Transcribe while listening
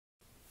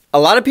A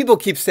lot of people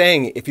keep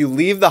saying if you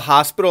leave the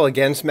hospital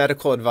against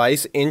medical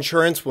advice,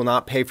 insurance will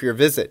not pay for your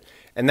visit.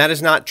 And that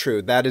is not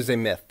true. That is a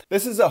myth.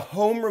 This is a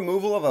home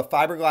removal of a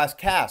fiberglass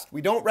cast.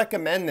 We don't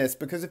recommend this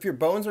because if your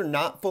bones are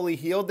not fully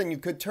healed, then you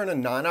could turn a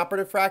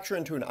non-operative fracture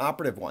into an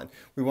operative one.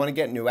 We want to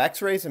get new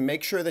x-rays and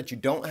make sure that you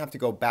don't have to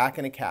go back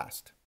in a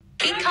cast.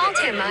 He called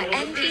him a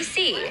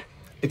NPC.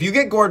 If you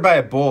get gored by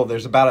a bull,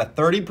 there's about a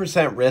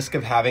 30% risk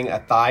of having a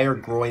thigh or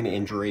groin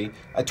injury,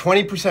 a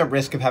 20%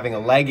 risk of having a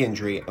leg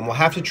injury, and we'll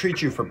have to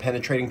treat you for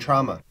penetrating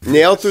trauma.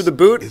 Nailed through the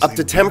boot, up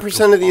to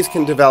 10% of these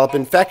can develop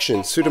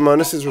infections.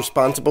 Pseudomonas is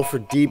responsible for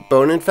deep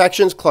bone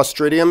infections.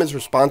 Clostridium is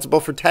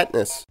responsible for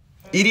tetanus.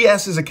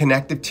 EDS is a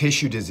connective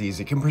tissue disease.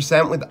 It can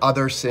present with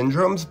other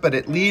syndromes, but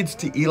it leads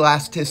to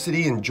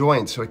elasticity in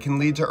joints, so it can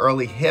lead to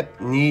early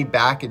hip, knee,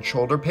 back, and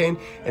shoulder pain.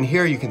 And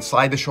here you can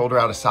slide the shoulder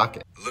out of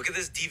socket. Look at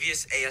this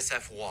devious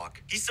ASF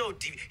walk. He's so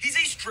devious. He's a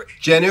straight.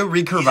 Genu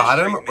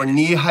recurvatum or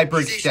knee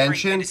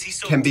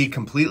hyperextension can be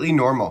completely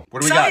normal.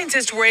 What do we got?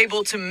 Scientists were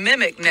able to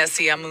mimic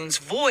Nessie Amun's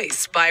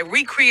voice by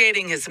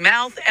recreating his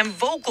mouth and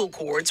vocal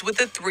cords with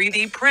a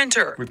 3D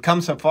printer. We've come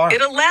so far.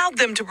 It allowed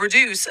them to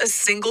produce a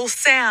single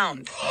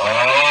sound.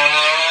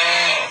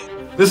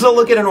 This is a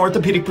look at an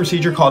orthopedic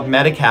procedure called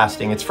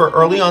metacasting. It's for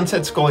early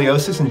onset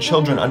scoliosis in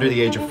children under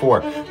the age of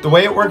 4. The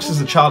way it works is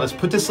the child is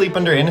put to sleep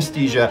under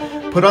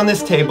anesthesia, put on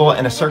this table,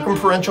 and a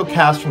circumferential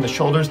cast from the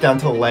shoulders down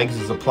to the legs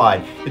is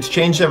applied. It's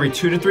changed every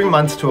 2 to 3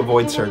 months to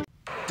avoid surgery.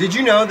 Did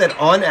you know that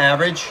on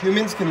average,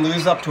 humans can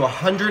lose up to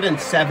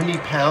 170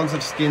 pounds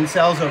of skin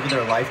cells over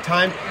their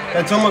lifetime?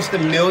 That's almost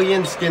 1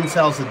 million skin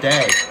cells a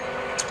day.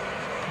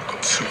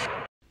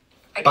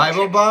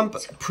 Bible bump,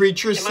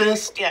 preacher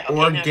cyst,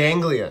 or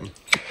ganglion.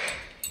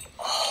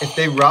 If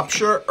they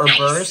rupture or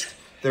burst,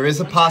 there is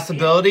a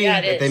possibility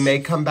that they may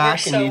come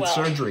back and need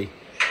surgery.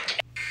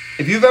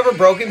 If you've ever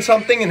broken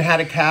something and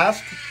had a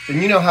cast,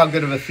 then you know how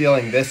good of a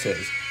feeling this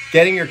is,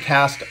 getting your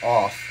cast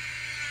off.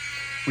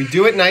 We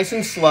do it nice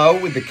and slow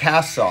with the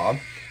cast saw,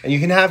 and you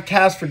can have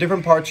casts for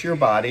different parts of your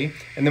body,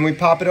 and then we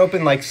pop it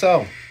open like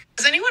so.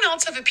 Does anyone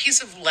else have a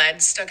piece of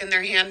lead stuck in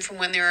their hand from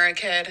when they were a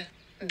kid?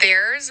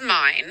 There's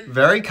mine.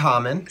 Very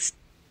common,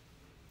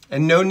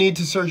 and no need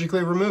to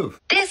surgically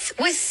remove. This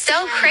was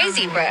so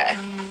crazy, bruh.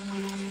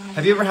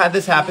 Have you ever had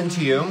this happen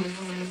to you?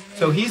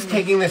 So he's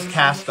taking this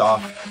cast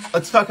off.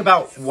 Let's talk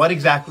about what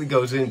exactly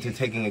goes into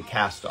taking a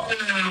cast off.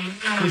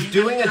 He's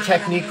doing a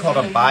technique called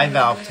a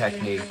bivalve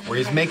technique, where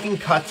he's making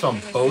cuts on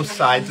both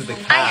sides of the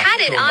cast. I had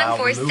it to allow on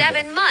for removal.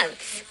 7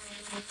 months.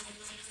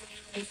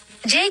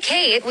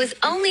 JK, it was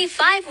only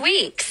 5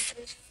 weeks.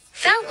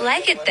 Felt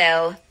like it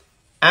though.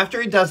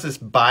 After he does this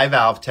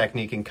bivalve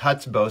technique and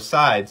cuts both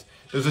sides,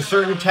 there's a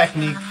certain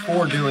technique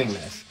for doing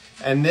this.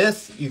 And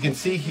this, you can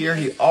see here,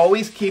 he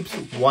always keeps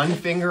one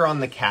finger on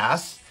the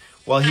cast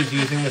while he's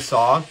using the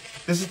saw.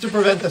 This is to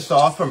prevent the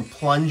saw from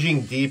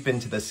plunging deep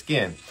into the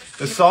skin.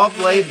 The saw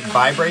blade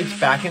vibrates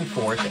back and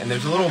forth, and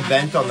there's a little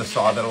vent on the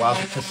saw that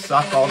allows it to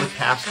suck all the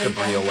cast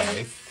debris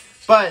away.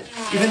 But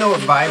even though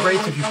it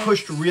vibrates, if you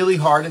pushed really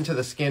hard into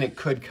the skin, it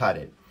could cut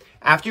it.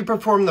 After you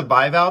perform the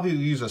bivalve, you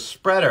use a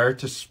spreader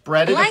to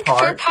spread it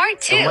apart. For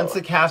part 2. And once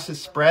the cast is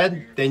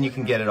spread, then you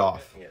can get it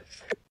off.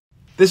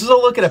 This is a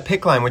look at a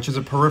PICC line, which is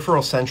a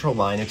peripheral central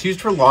line. It's used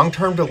for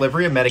long-term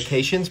delivery of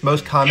medications.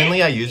 Most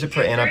commonly, I use it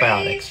for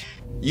antibiotics.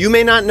 You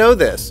may not know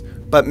this,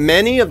 but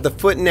many of the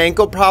foot and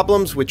ankle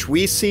problems which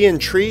we see and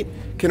treat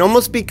can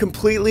almost be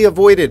completely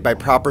avoided by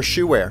proper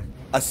shoe wear.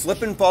 A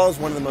slip and fall is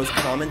one of the most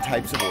common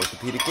types of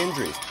orthopedic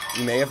injuries.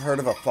 You may have heard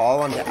of a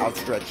fall on the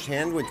outstretched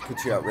hand, which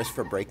puts you at risk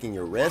for breaking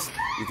your wrist.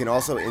 You can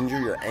also injure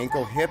your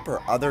ankle, hip,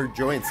 or other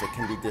joints that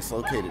can be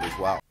dislocated as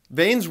well.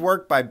 Veins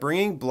work by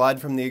bringing blood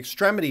from the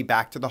extremity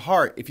back to the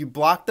heart. If you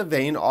block the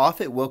vein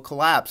off, it will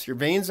collapse. Your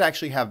veins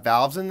actually have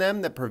valves in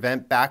them that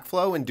prevent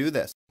backflow and do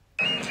this.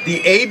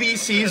 The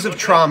ABCs of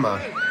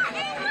trauma: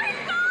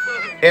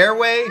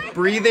 airway,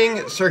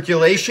 breathing,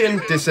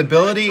 circulation,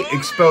 disability,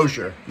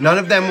 exposure. None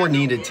of them were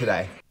needed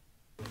today.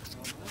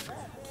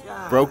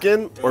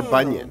 Broken or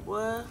bunion?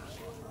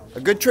 A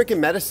good trick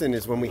in medicine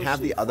is when we have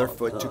the other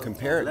foot to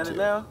compare it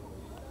to.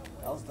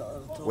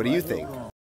 What do you think?